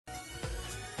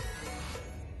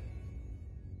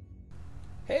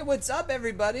Hey, what's up,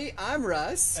 everybody? I'm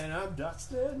Russ. And I'm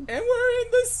Dustin. And we're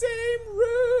in the same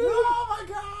room. Oh my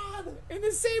god! In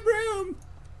the same room.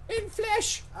 In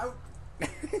flesh. Out.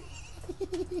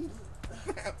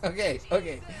 Okay.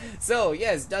 So,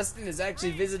 yes, Dustin is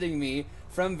actually visiting me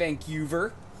from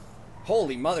Vancouver.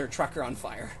 Holy mother, trucker on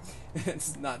fire.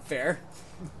 It's not fair.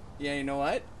 Yeah, you know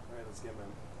what? Alright, let's get my...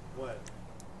 What?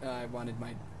 I wanted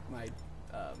my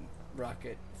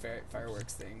rocket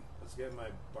fireworks thing. Let's get my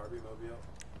Barbie mobile.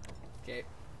 Okay.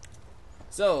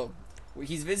 So,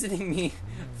 he's visiting me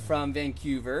from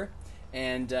Vancouver,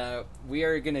 and we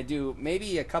are going to do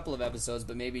maybe a couple of episodes,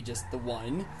 but maybe just the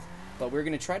one. But we're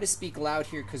going to try to speak loud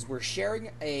here because we're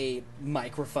sharing a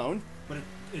microphone. But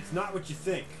it's not what you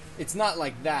think. It's not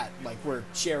like that, like we're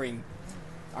sharing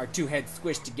our two heads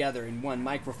squished together in one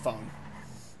microphone.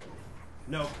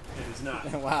 No, it is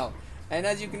not. Wow. And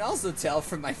as you can also tell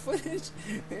from my footage,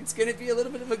 it's going to be a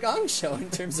little bit of a gong show in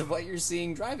terms of what you're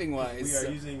seeing driving-wise. We are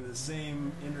using the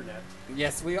same internet.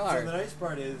 Yes, we are. So the nice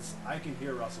part is, I can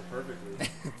hear Russell perfectly.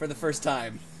 For the first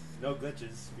time. No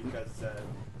glitches, because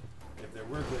if there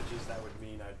were glitches, that would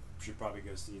mean I should probably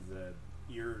go see the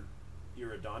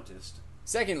ear-odontist.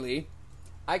 Secondly,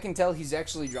 I can tell he's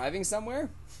actually driving somewhere,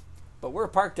 but we're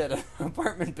parked at an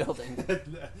apartment building.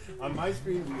 On my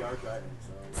screen, we are driving,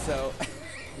 So,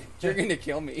 you're going to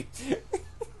kill me.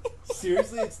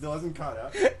 Seriously, it still hasn't caught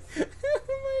up? Oh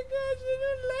my gosh, I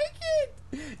don't like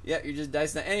it. Yeah, you're just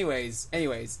dicing. Anyways.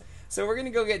 So we're going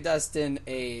to go get Dustin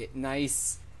a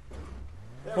nice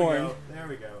horn. There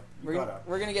we go. You caught up.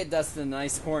 We're going to get Dustin a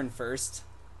nice horn first.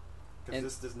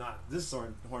 Because this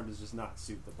horn does just not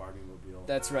suit the Barbie mobile.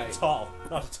 That's right.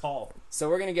 Not at all. So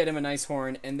we're going to get him a nice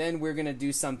horn, and then we're going to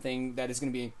do something that is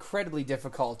going to be incredibly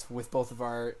difficult with both of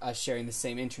us sharing the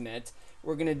same internet.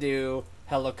 We're going to do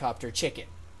helicopter chicken.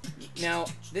 Now,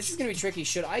 this is going to be tricky.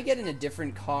 Should I get in a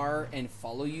different car and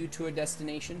follow you to a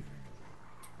destination?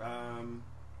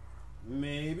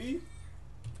 Maybe.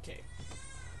 Okay.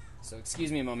 So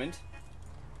excuse me a moment.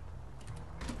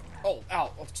 Oh,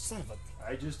 ow. Oh, son of a...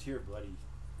 I just hear bloody.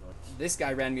 This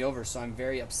guy ran me over, so I'm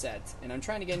very upset. And I'm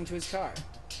trying to get into his car.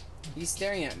 He's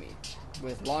staring at me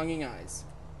with longing eyes.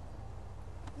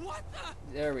 What the?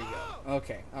 There we go.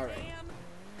 Okay, alright.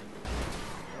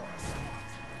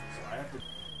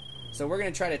 So we're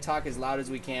going to try to talk as loud as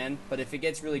we can, but if it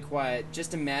gets really quiet,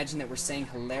 just imagine that we're saying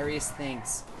hilarious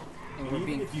things. And we're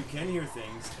being... If you can hear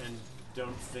things and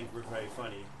don't think we're very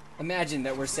funny. Imagine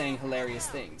that we're saying hilarious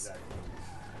things. Exactly.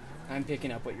 I'm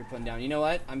picking up what you're putting down. You know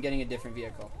what? I'm getting a different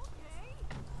vehicle.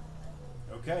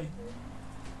 Okay.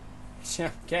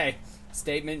 Okay.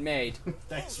 Statement made.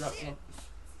 Thanks, Russell.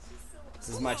 This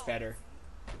is much better.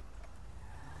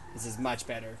 This is much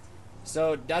better.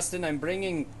 So, Dustin, I'm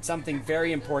bringing something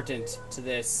very important to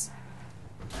this.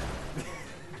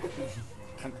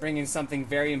 I'm bringing something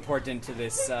very important to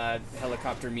this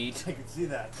helicopter meet. I can see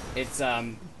that. It's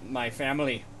my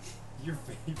family. Your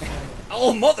favorite.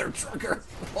 Oh, mother trucker!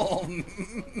 Oh, man.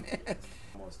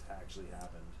 Almost actually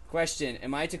happened. Question,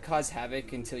 am I to cause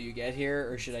havoc until you get here,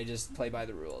 or should I just play by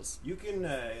the rules? You can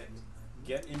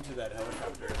get into that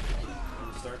helicopter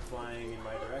and start flying in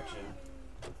my direction.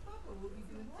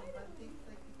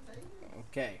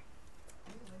 Okay.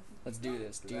 Let's do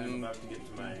this. I'm about to get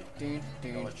to my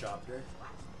helicopter.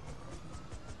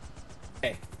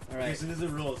 Okay, alright. Okay, so these are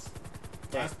the rules.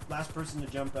 Okay. Last person to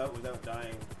jump out without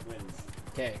dying wins.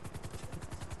 Okay.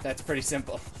 That's pretty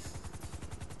simple.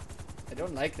 I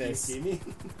don't like this. Do you see me?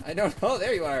 I don't know.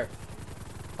 There you are.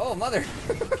 Oh, mother.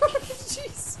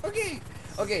 Jeez. Okay.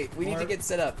 Okay, we need to get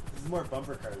set up. This is more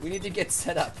bumper cars. We need to get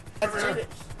set up. Come here.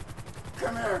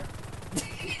 Come here.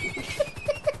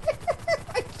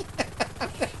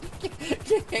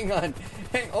 Hang on.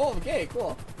 Oh, okay,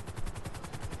 cool.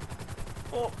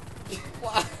 Oh.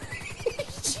 Wow.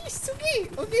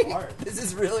 Jeez, okay. Hard. This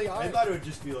is really hard. I thought it would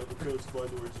just be like, okay, let's fly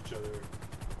towards each other.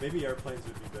 Maybe airplanes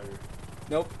would be better.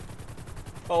 Nope.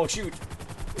 Oh, shoot.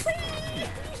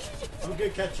 I'm gonna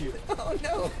catch you. Oh,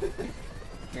 no.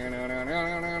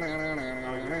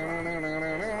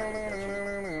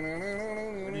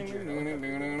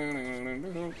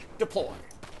 Deploy.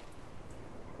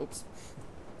 Oops.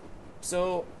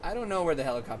 So, I don't know where the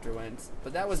helicopter went,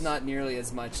 but that was not nearly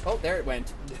as much. Oh, there it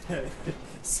went.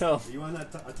 So, Are you on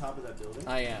that on top of that building?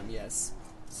 I am, yes.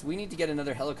 So we need to get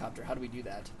another helicopter. How do we do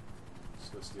that?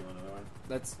 Just go steal another one.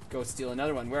 Let's go steal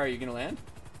another one. Where are you going to land?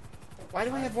 Why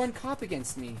do I have one cop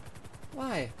against me?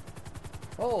 Why?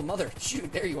 Oh, mother.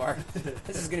 Shoot, there you are.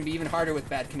 This is going to be even harder with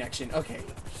bad connection. Okay.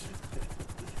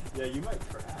 Yeah, you might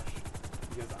crash.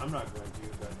 Because I'm not going to,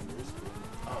 but on your screen.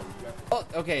 Oh, you got it.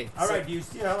 Oh, okay. Alright, do you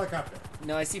see a helicopter?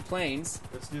 No, I see planes.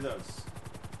 Let's do those.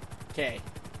 Okay.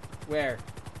 Where?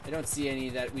 I don't see any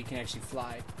that we can actually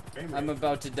fly. Frame I'm rate.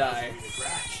 about to die. That's gonna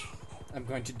crash. I'm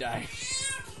going to die.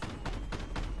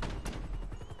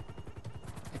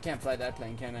 I can't fly that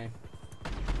plane, can I?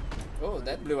 Oh,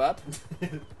 that blew up.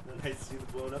 Nice to see the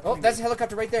blown up. Oh, thing. that's a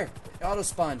helicopter right there. Auto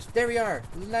spawned. There we are.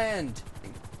 Land.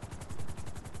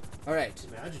 Alright.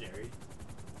 Imaginary.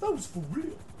 That was for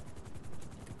real.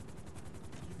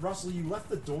 Russell, you left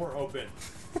the door open.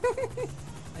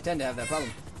 I tend to have that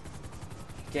problem.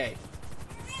 Okay.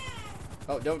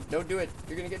 Oh, don't do it.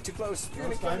 You're gonna get too close. You're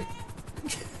No, gonna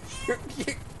it's kill fine. me.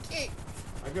 You're-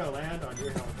 I'm gonna land on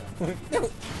your helicopter. No.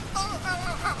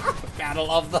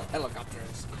 Battle of the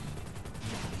helicopters.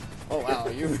 Oh wow,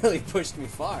 you really pushed me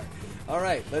far.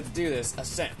 Alright, let's do this.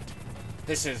 Ascent.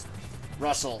 This is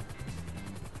Russell.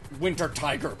 Winter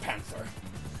Tiger Panther.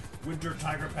 Winter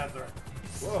Tiger Panther.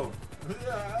 Whoa.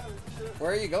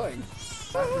 Where are you going?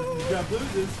 You got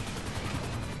bruises.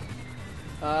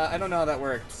 I don't know how that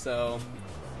worked, so.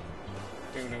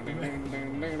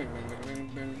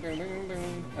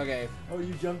 Okay. Oh,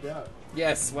 you jumped out.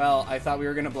 Yes, well, I thought we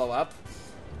were gonna blow up,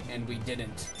 and we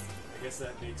didn't. I guess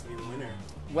that makes me the winner.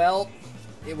 Well,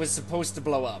 it was supposed to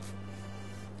blow up.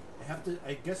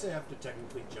 I guess I have to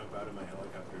technically jump out of my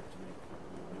helicopter to make me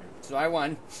the winner. So I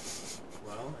won.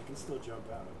 Well, I can still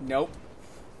jump out. Nope.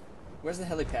 Where's the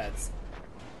helipads?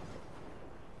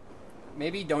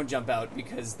 Maybe don't jump out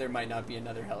because there might not be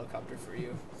another helicopter for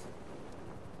you.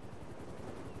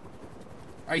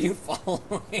 Are you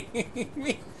following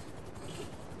me?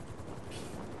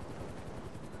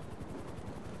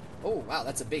 Oh, wow,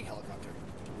 that's a big helicopter.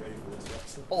 You ready for this,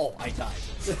 Russell? Oh, I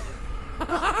died.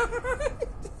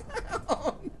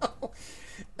 Oh, no.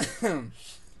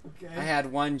 Okay. I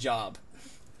had one job.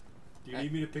 Do you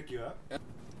need me to pick you up?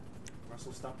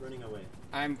 Russell, stop running away.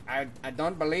 I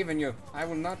don't believe in you. I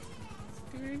will not.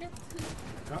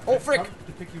 Come- Oh, frick. come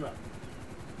to pick you up.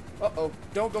 Uh-oh.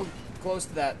 Don't go close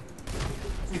to that.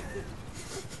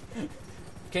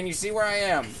 Can you see where I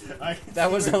am?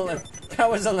 That was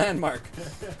a landmark.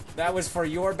 That was for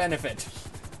your benefit.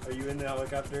 Are you in the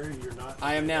helicopter? You're not.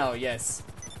 I am now, yes.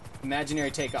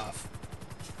 Imaginary takeoff.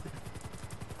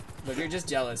 Look, you're just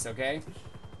jealous, okay?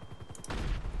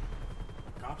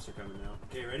 Cops are coming now.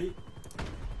 Okay, ready?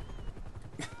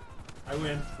 I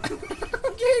win.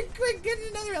 Okay, quick, get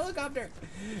another helicopter.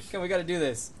 Come, we gotta do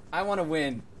this. I wanna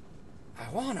win. I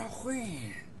wanna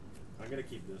win. I'm gonna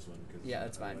keep this one. Cause Yeah,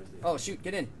 that's fine. otherwise they- Oh, shoot,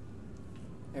 get in.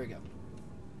 There we go.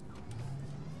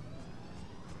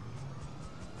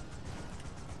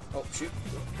 Oh, shoot.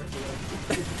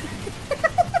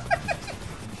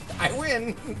 I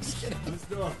win. Just kidding. I'm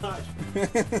still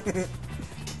alive.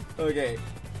 Okay,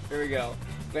 here we go.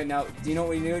 But now, do you know what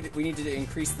we need? We need to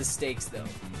increase the stakes, though.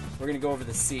 We're gonna go over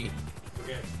the sea.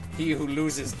 Okay, He who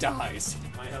loses dies.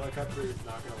 my helicopter is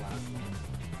not gonna last long.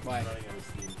 Why? I'm running out of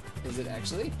steam. Is it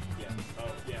actually? Yeah.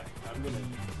 Oh, yeah. I'm gonna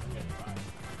die.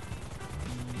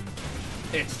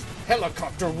 It's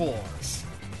helicopter wars.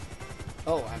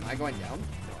 Oh, am I going down?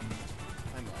 No,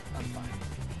 I'm fine.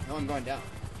 No, I'm going down.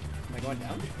 Am I going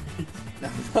down?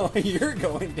 No, you're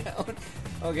going down.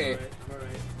 Okay, All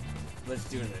right. let's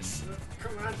do this.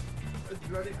 Come on. It's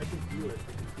running. I can feel it.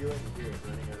 I can feel it and hear it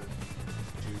running out of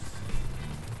juice.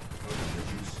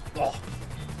 Oh, Oh,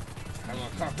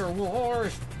 helicopter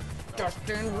wars.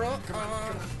 Dustin Russ. Come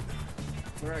on.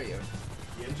 Where are you?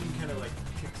 The engine kind of like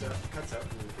cuts out,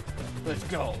 and then kicks back. Let's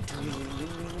go.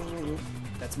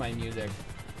 That's my music.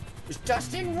 It's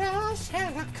Dustin Russ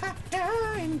helicopter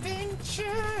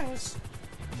adventures.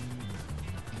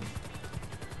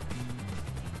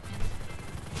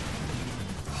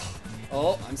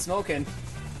 Oh, I'm smoking.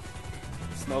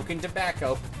 Smoking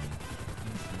tobacco.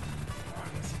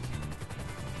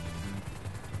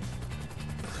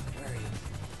 Where are you?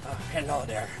 Oh, hello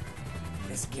there.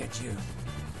 Let's get you.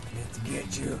 Let's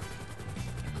get you.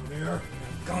 Come here.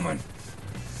 Coming.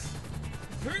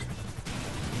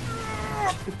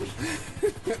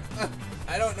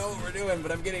 I don't know what we're doing,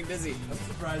 but I'm getting dizzy. I'm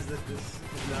surprised that this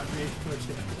is not made much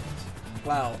damage.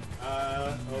 Wow.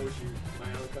 Oh shoot. My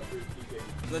helicopter is keeping.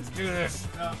 Let's do this.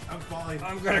 No, I'm falling.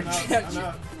 I'm gonna out. catch I'm you.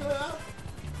 out. Ah.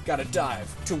 Gotta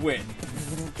dive to win.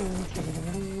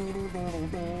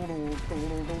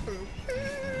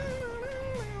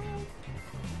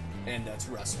 And that's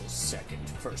Russell's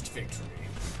first victory.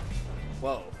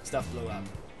 Whoa, stuff blew up.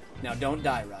 Now don't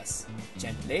die, Russ.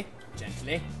 Gently,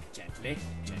 gently, gently,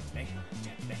 gently,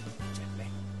 gently, gently,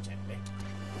 gently.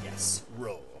 Yes,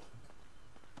 roll.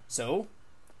 So,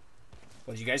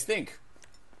 what do you guys think?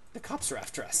 The cops are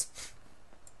after us.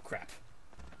 Crap.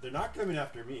 They're not coming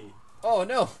after me. Oh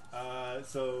no.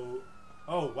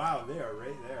 Oh wow, they are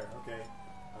right there. Okay.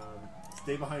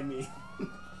 Stay behind me.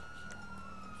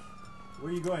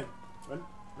 Where are you going?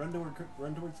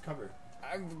 Run towards cover.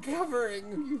 I'm covering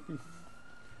you.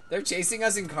 They're chasing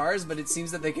us in cars, but it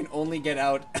seems that they can only get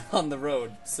out on the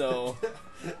road, so...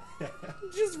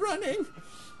 Just running.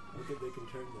 Look at, they can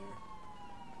turn there.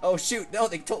 Oh, shoot. No,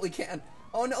 they totally can.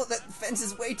 Oh, no, that fence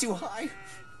is way too high.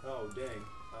 Oh, dang.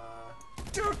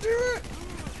 Don't do it!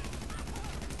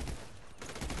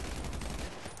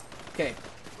 Okay.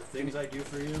 The things I do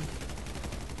for you.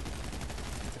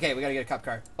 Okay, we gotta get a cop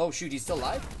car. Oh, shoot, he's still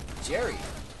alive? Jerry.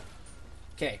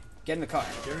 Okay, get in the car.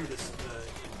 Jerry, this, they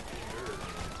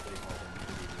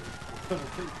call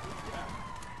him.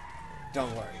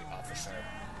 Don't worry, officer.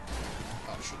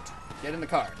 Oh, shoot. Get in the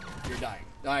car. You're dying.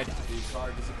 I died. The car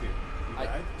disappeared. You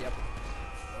died? Yep.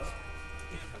 Oh,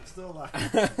 I'm still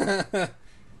alive.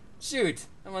 Shoot,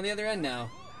 I'm on the other end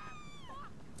now.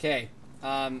 Okay,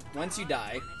 once you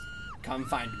die, come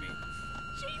find me.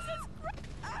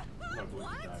 I'm not going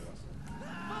to die, Russell.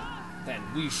 Then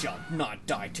we shall not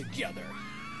die together.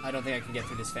 I don't think I can get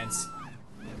through this fence.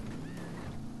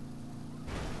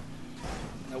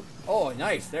 Nope. Oh,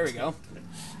 nice. There we go.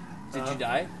 Did you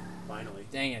die? Finally.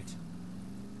 Dang it.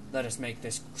 Let us make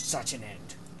this such an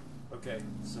end. Okay,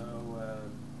 so,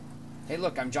 Hey,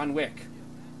 look, I'm John Wick.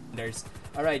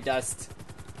 Alright, Dust.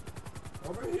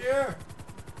 over here!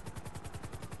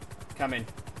 Coming.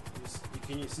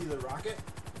 Can you see the rocket?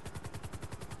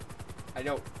 I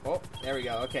don't... Oh, there we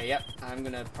go. Okay, yep. I'm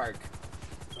gonna park.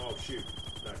 Oh, shoot.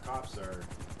 The cops are...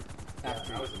 After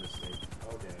that you. was a mistake.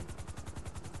 Oh, damn.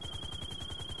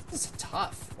 This is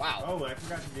tough. Wow. Oh, I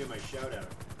forgot to do my shout-out.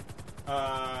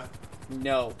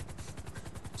 No.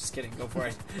 Just kidding. Go for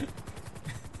it.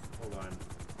 Hold on.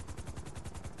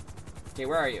 Okay,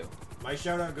 where are you? My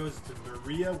shout-out goes to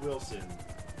Maria Wilson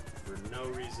for no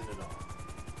reason at all.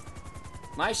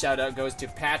 My shout out goes to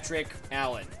Patrick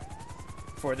Allen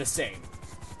for the same.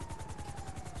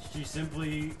 She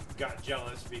simply got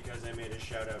jealous because I made a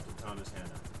shout-out to Thomas Hanna.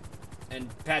 And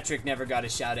Patrick never got a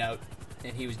shout out,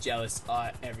 and he was jealous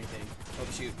at everything. Oh,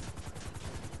 shoot.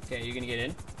 Okay, you gonna get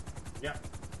in? Yeah.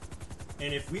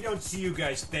 And if we don't see you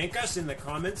guys thank us in the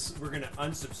comments, we're gonna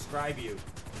unsubscribe you.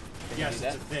 Can Yes, you do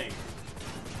it's a that? thing.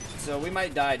 So we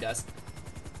might die, Dust.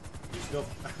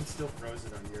 I'm still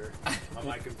frozen on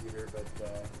my computer, but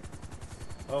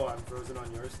oh, I'm frozen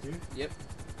on yours too. Yep.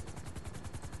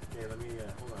 Okay, let me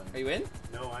hold on. Are you in?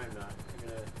 No, I am not.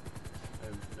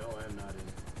 No, I am not in.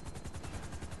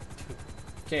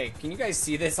 Okay, can you guys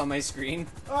see this on my screen?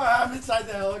 Oh, I'm inside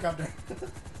the helicopter.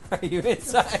 Are you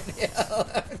inside?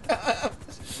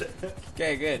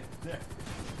 Okay, good. There.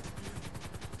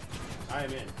 I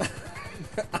am in.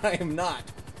 I am not.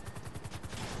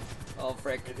 Oh,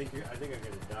 frick. I think I'm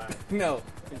gonna die. No,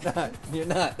 you're not. You're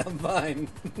not. I'm fine.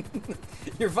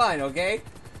 You're fine, okay?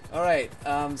 Alright,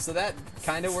 so that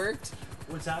kind of worked.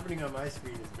 What's happening on my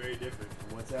screen is very different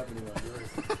from what's happening on yours.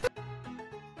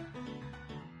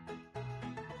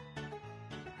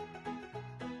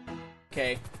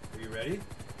 Okay. Are you ready?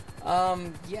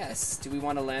 Yes. Do we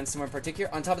want to land somewhere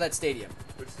particular? On top of that stadium.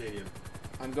 Which stadium?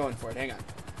 I'm going for it. Hang on.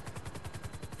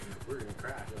 We're gonna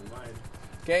crash on mine.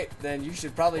 Okay, then you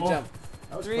should probably jump.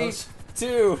 That was 3, close.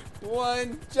 2,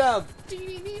 1, jump!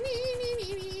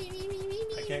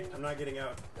 I'm not getting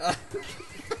out.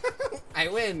 I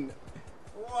win!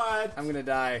 What? I'm gonna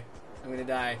die. I'm gonna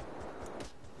die.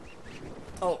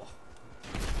 Oh.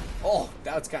 Oh,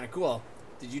 that was kind of cool.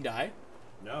 Did you die?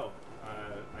 No.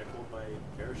 I pulled my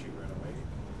parachute right away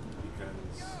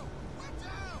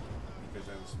because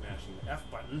I was smashing the F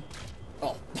button.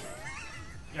 Oh.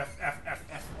 F.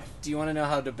 Do you want to know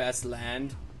how to best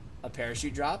land a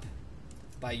parachute drop?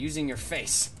 By using your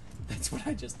face. That's what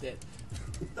I just did.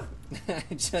 I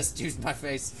just used my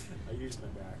face. I used my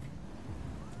back.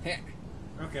 Here.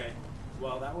 Okay.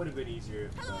 Well, that would have been easier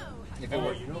if, If it oh,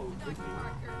 were- you know what we could do?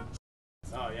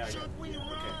 Oh, yeah, I got it.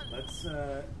 Yeah, okay. Let's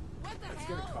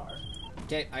get a car.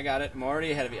 Okay, I got it. I'm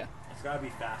already ahead of you. It's gotta be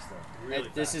fast, though. Really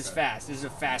fast. This is though. fast. This is a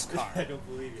fast car. I don't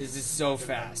believe you. This is so Because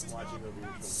I'm fast. watching over your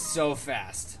shoulder. So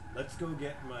fast. Let's go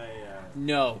get my,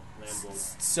 No. Lambo.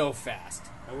 So fast.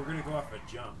 and we're gonna go off a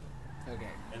jump. Okay.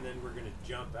 And then we're gonna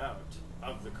jump out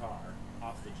of the car,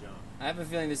 off the jump. I have a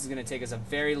feeling this is going to take us a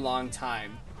very long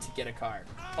time to get a car.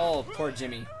 Oh, poor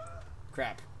Jimmy.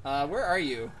 Crap. Where are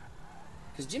you?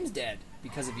 Because Jim's dead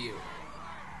because of you.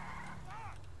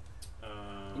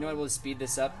 You know what will speed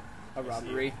this up? A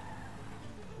robbery.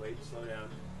 Wait, slow down.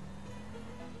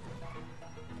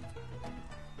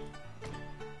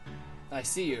 I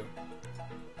see you.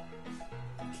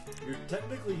 You're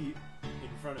technically in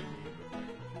front of me, but my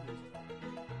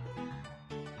computer's